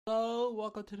Hello,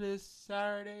 welcome to this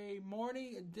Saturday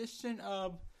morning edition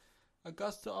of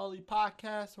Augusta Ollie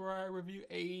Podcast, where I review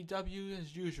AEW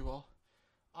as usual.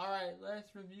 Alright,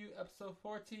 let's review episode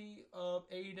 40 of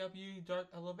AEW Dark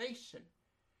Elevation.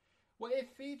 Well, it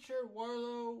featured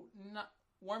Wardlow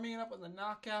warming up with a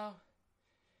knockout,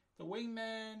 the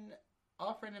Wingman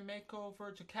offering a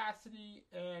makeover to Cassidy,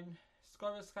 and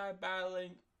Scorpio Sky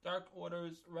battling Dark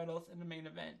Order's Reynolds in the main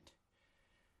event.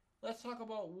 Let's talk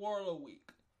about Wardlow week.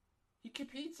 He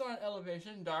competes on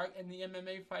Elevation Dark in the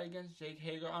MMA fight against Jake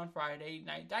Hager on Friday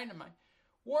Night Dynamite.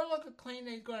 Wardlow could claim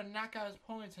that he's going to knock out his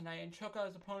opponent tonight and choke out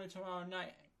his opponent tomorrow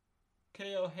night.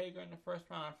 KO Hager in the first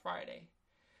round on Friday.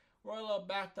 Wardlow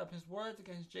backed up his words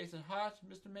against Jason Hodge.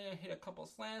 Mr. Man hit a couple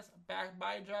slams, back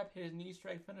body drop, hit his knee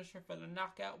strike finisher for the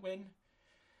knockout win.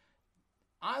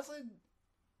 Honestly,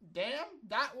 damn,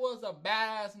 that was a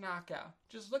badass knockout.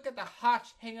 Just look at the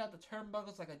Hodge hanging out the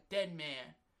turnbuckles like a dead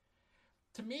man.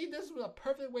 To me, this was a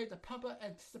perfect way to pump up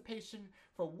anticipation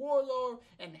for Wardlow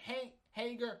and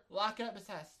Hager locking up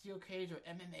inside a steel cage with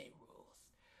MMA rules.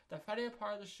 The fighting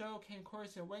part of the show came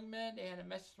courtesy of Wingman. They had a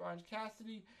message for Orange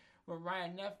Cassidy when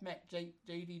Ryan Neff met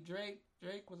J.D. Drake.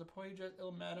 Drake was a poorly dressed,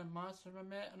 ill-mannered monster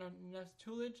man under Neff's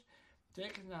tutelage.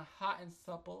 Drake is now hot and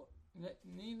supple.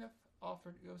 Neff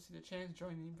offered UFC the chance to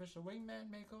join the official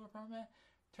Wingman makeover program,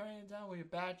 turning it down with a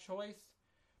bad choice.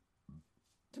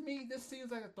 To me, this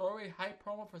seems like a throwaway hype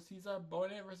promo for Cesar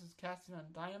Bonnet versus Cassidy on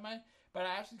Dynamite, but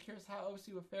I'm actually curious how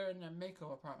OC would fare in their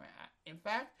makeover program. In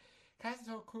fact, Cassidy's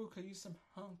whole crew could use some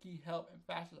hunky help in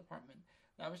fashion department.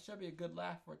 That should be a good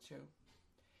laugh or two.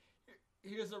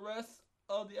 Here's the rest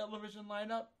of the Elevation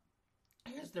lineup.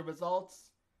 Here's the results.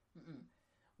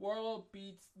 Wardlow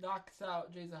knocks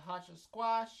out Jason Hodge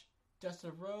squash.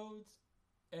 Justin Rhodes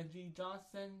and G.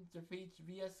 Johnson defeats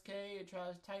VSK and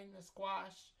Travis Titan in a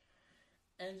squash.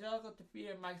 Angelico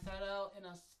defeated Mike Sydal in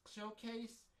a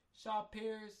showcase. Shaw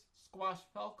Pierce squashed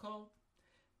Falco.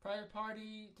 Private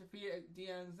Party defeated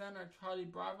Dean Alexander and Charlie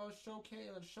Bravo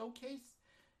showcase.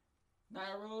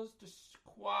 Nia Rose to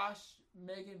squash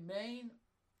Megan Main.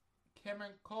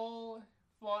 Cameron Cole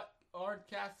fought Orange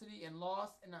Cassidy and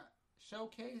lost in a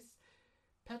showcase.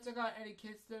 Pentagon Eddie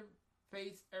Kingston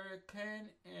faced Eric Kane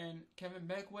and Kevin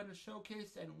Beckwith in a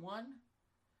showcase and won.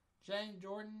 Jane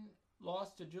Jordan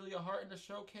lost to Julia Hart in the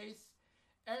showcase.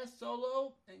 Aaron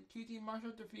Solo and QT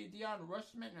Marshall defeated Dion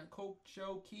Rushman and Coach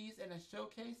Joe Keys in a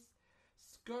showcase.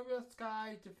 Scorpio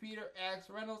Sky defeated Alex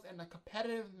Reynolds in a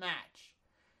competitive match.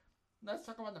 Let's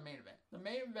talk about the main event. The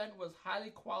main event was highly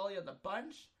quality of the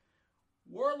bunch.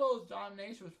 Wardlow's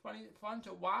domination was fun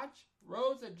to watch.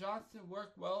 Rhodes and Johnson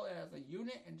worked well as a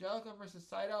unit. Angelico versus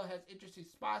Sydal has interesting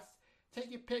spots. Take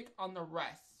your pick on the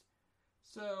rest.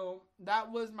 So that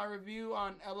was my review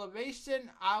on Elevation.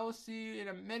 I will see you in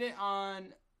a minute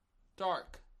on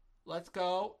Dark. Let's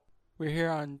go. We're here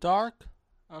on Dark.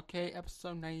 Okay,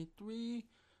 episode 93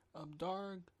 of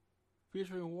Dark,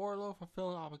 featuring Wardlow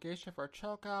fulfilling obligation for a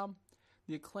chokeout.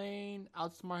 The Acclaimed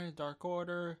outsmarting Dark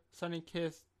Order. Sonny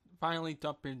Kiss finally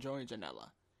dumping Joey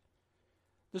Janela.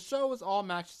 The show was all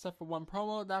matches except for one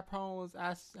promo. That promo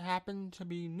happened to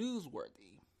be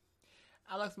newsworthy.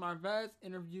 Alex Marvez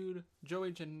interviewed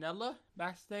Joey Janela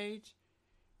backstage.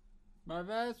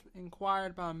 Marvez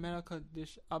inquired about a medical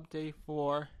update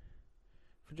for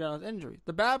Janela's injury.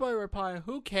 The bad boy replied,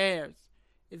 "Who cares?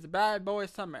 It's a bad boy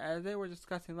summer." As they were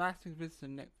discussing last week's visit to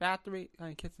Nick Factory,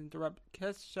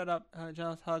 Kiss shut up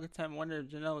Janela's hug attempt, wondered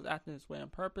if Janela was acting this way on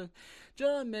purpose.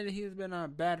 Janela admitted he's been on a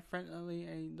bad friendly,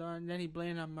 and then he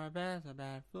blamed on Marvez, a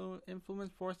bad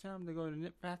influence, forcing him to go to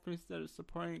Nick Factory instead of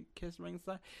supporting Kiss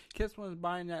ringside. Kiss was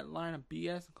buying that line of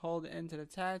BS and called it into the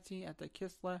tag team. After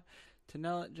Kiss left,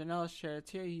 Janela shared a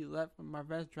tear. He left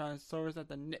Marvez drawing sores at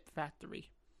the Nick Factory.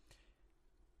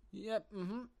 Yep,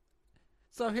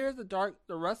 So here's the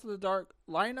rest of the Dark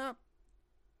lineup.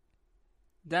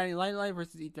 Danny Limelight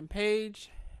versus Ethan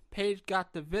Page. Page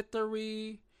got the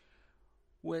victory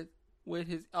with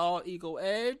his all-ego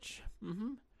edge.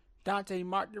 Dante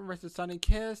Martin versus Sonny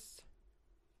Kiss.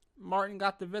 Martin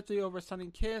got the victory over Sonny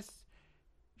Kiss.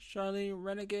 Charlene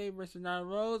Renegade versus Nia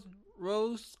Rose.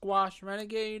 Rose squashed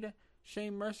Renegade.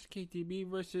 Shane Mercer, KTB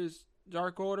versus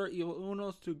Dark Order. Evil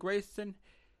Unos to Grayson.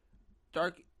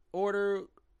 Dark Order,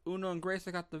 Uno and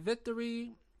Grayson got the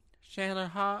victory. Chandler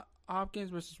Hopkins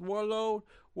versus Wardlow.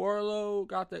 Wardlow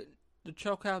got the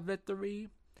chokeout victory.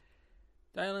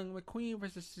 Dylan McQueen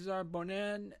versus Cesar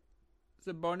Bonan.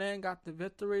 Bonan got the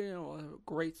victory. It was a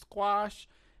great squash.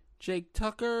 Jake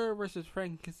Tucker versus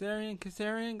Frank Kazarian.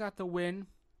 Kazarian got the win.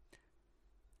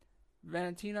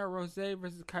 Valentina Rose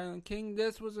versus Kylan King.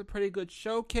 This was a pretty good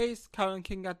showcase. Kylan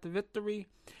King got the victory.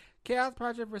 Chaos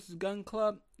Project versus Gun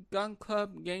Club. Gun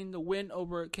Club gained the win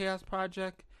over Chaos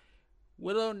Project.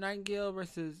 Willow Nightingale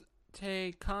versus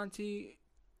Tay Conti.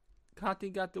 Conti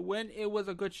got the win. It was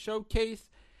a good showcase.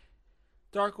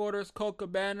 Dark Order's Colt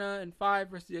Cabana and 5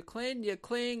 versus the Acclaim. The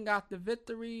Acclaim got the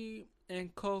victory,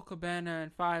 and Colt Cabana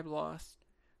and 5 lost.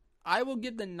 I will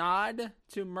give the nod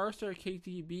to Mercer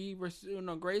KTB versus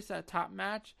Uno Grace at top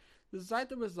match, despite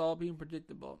the result being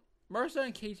predictable. Mercer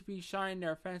and KTB shined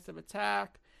their offensive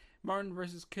attack. Martin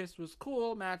versus Kiss was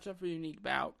cool, matchup for a unique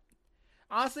bout.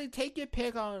 Honestly, take your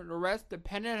pick on the rest,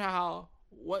 depending on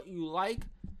what you like.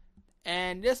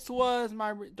 And this was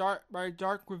my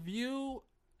dark review.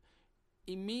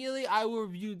 Immediately, I will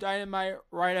review Dynamite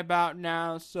right about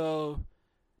now, so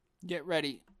get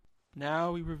ready.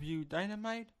 Now we review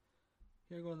Dynamite.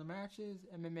 Here go the matches.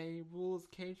 MMA Rules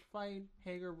Cage Fight.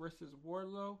 Hager versus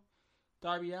Wardlow.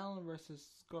 Darby Allin versus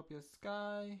Scorpio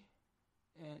Sky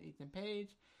and Ethan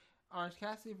Page. Orange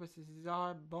Cassidy versus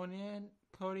Cesar Bonnier.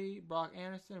 Cody Brock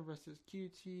Anderson versus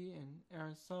QT and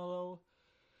Aaron Solo.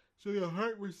 Julia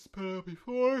Hart was put up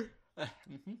before.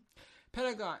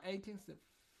 Pentagon, Eddie Kingston,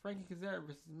 Frankie Kazarian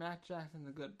versus Matt Jackson,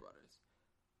 the Good Brothers.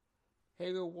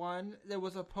 Hager won. There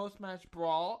was a post-match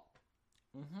brawl.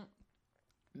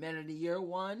 Man of the Year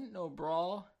won. No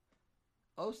brawl.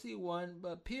 OC won,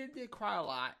 but Peter did cry a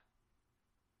lot.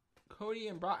 Cody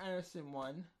and Brock Anderson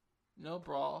won. No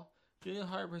brawl. Julia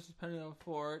Hart versus Pentagon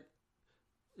Ford.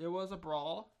 There was a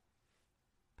brawl.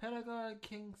 Pentagon,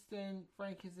 Kingston,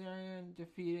 Frank Kazarian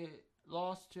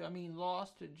lost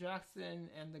to Jackson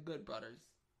and the Good Brothers.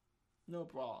 No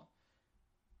brawl.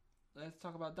 Let's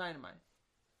talk about Dynamite.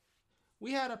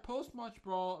 We had a post-match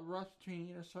brawl erupted between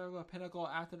Inner Circle and Pinnacle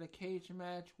after the cage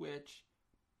match, which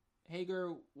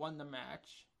Hager won the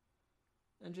match.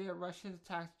 MJF rushes,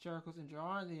 attacks Jericho's injured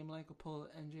arm. The Malenko pulled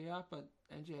MJF up, but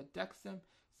MJF decks him.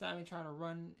 Sammy tried to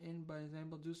run in, but is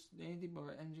able to do anything,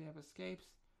 but MJF escapes.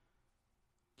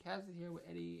 Kaz is here with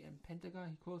Eddie and Pentagon.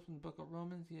 He quotes from the Book of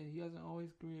Romans. He doesn't always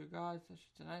agree with God, especially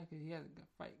tonight, because he has to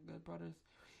fight Good Brothers.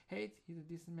 Hates, he's a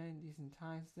decent man, decent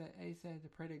time. Eddie said to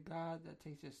pray to God that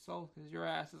takes your soul, because your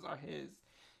asses are his.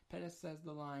 Pettis says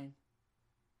the line.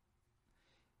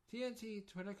 TNT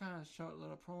Twitter kind of showed a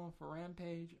little promo for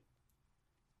Rampage.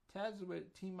 Taz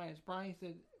with Team Minus Brian.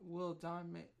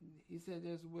 He said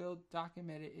there's Will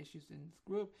documented issues in this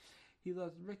group. He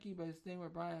loves Ricky, but his thing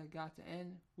with Brian got to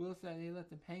end. Will said they let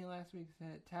them hang last week.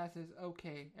 Taz says,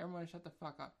 okay, everyone shut the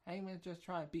fuck up. Hangman's just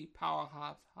trying to beat Power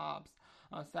Hobbs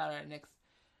on Saturday next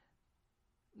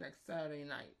Saturday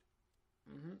night.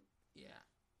 Yeah.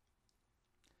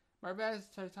 Marvez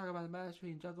started to talk about the match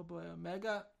between Jungle Boy and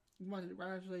Omega. He wanted to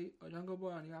congratulate Jungle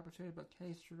Boy on the opportunity, but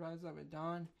Kenny strides up with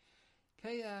Don.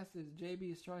 Kenny asks if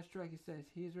JB is starstruck. He says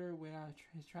he's ready without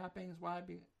his trappings. Why?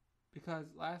 Because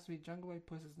last week Jungle Boy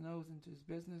puts his nose into his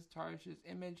business, tarnishes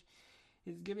his image.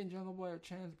 He's giving Jungle Boy a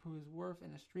chance to prove his worth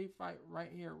in a street fight right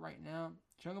here, right now.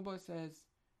 Jungle Boy says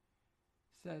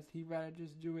he'd rather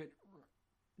just do it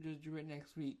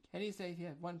next week. Kenny says he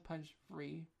has one punch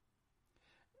free.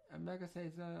 Omega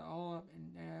says all up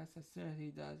and ass as soon as he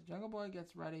does. Jungle Boy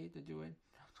gets ready to do it.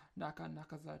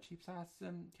 Nakaza cheap shots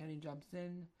him. Kenny jumps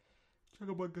in.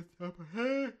 Jungle Boy gets up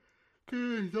ahead.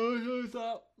 Kenny's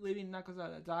up, leaving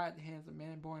Nakaza to die at the hands of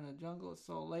man born in the jungle. It's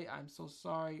so late. I'm so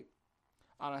sorry.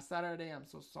 On a Saturday, I'm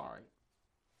so sorry.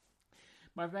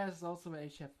 Marvez is also an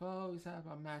HFO. He's talking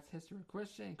about Matt's history with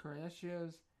Christian and current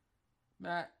issues.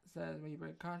 Matt says when you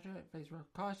break contract, face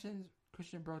repercussions.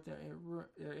 Christian broke their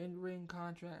in-ring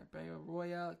contract. Battle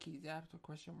Royale. Keith after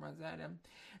Christian runs at him.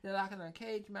 They're locking on a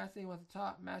cage. Matt said he wants to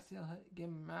talk. Matt said give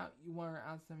him out. You want her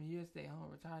out 7 years. Stay home.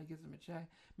 Retire. Gives him a check.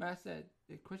 Matt said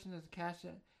if Christian doesn't cash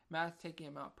it, Matt's taking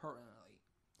him out permanently.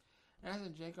 And as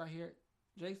Jake are here,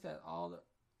 Jake said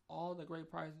all the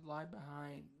great prizes lie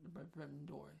behind the forbidden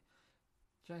door.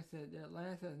 Jake said that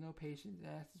Lance has no patience,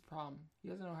 and that's his problem. He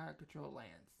doesn't know how to control Lance.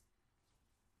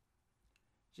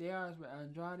 JR is with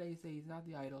Andrade. Say he's not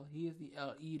the idol. He is the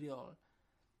El Idol.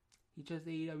 He just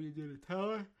AEW did a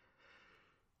teller.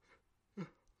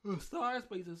 Stars,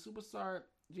 but he's a superstar.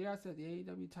 JR said the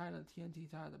AEW title and TNT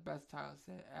title are the best titles.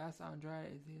 Said ask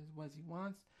Andrade is what he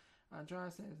wants.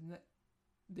 Andrade says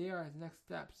they are his next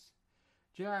steps.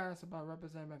 JR asked about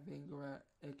representing Guerrero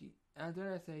Icky.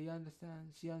 Andrade said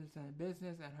she understands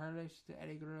business and her relationship to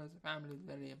Eddie Guerrero's family is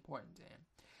very important to him.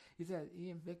 He said he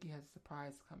and Vicky has a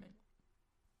surprise coming.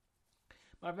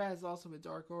 Marvez is also with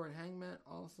Dark Order and Hangman,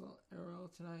 also Arrow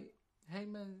tonight.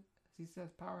 Hangman, he says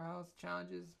Powerhouse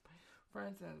challenges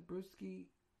friends as Brewski.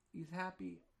 He's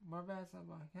happy. Marvez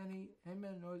about Kenny.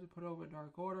 Hangman knows to put over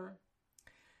Dark Order.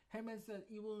 Hangman said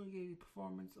Evil gave the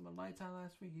performance of a lifetime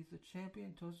last week. He's the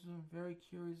champion. Toasted him. Very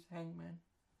curious Hangman.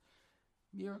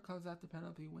 Miro comes out the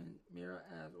penalty win. Miro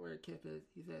asks where Kip is.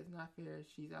 He says it's not fair.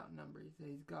 She's outnumbered. He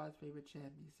says he's God's favorite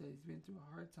champion. He says he's been through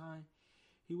a hard time.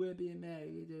 He would be mad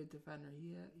if he did a defender.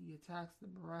 He attacks the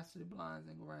rest of the Blinds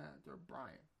and goes after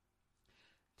Brian.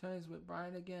 Tony's with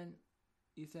Brian again.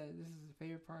 He said this is his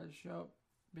favorite part of the show.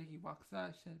 Vicky walks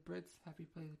out. She said Britt's happy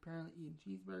place apparently eating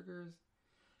cheeseburgers.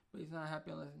 But he's not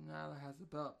happy unless Nyla has the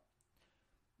belt.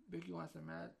 Vicky wants to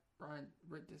match. Brian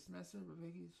Britt dismisses, but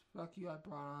Vicky's fuck you, I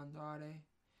brought Andrade.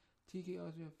 TK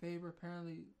owes me a favor.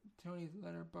 Apparently, Tony's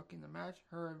let her book in the match.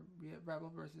 Her and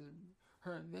Rebel versus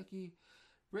her and Vicky.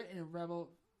 Britt and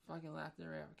Rebel fucking laughed at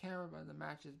her camera, but the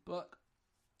match is booked.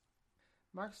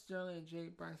 Mark Sterling and Jay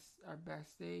are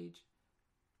backstage.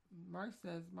 Mark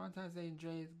says Montez and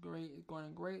Jay is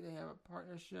going great. They have a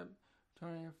partnership.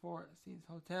 Tony and Ford sees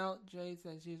hotel. Jay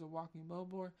says she's a walking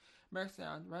billboard. Mark said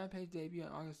on Rampage debut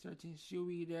on August 13th, she'll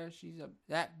be there. She's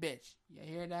that bitch. You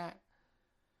hear that?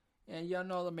 And y'all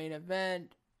know the main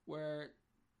event where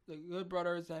the Good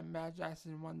Brothers and Matt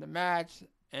Jackson won the match,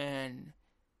 and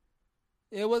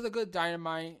it was a good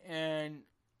Dynamite. And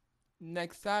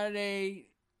next Saturday,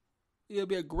 it'll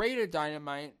be a greater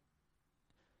Dynamite.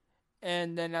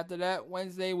 And then after that,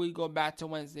 Wednesday, we go back to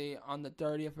Wednesday on the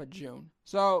 30th of June.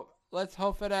 So let's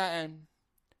hope for that, and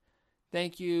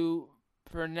thank you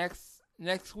for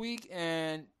next week,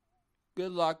 and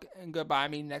good luck and goodbye. I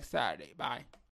mean next Saturday. Bye.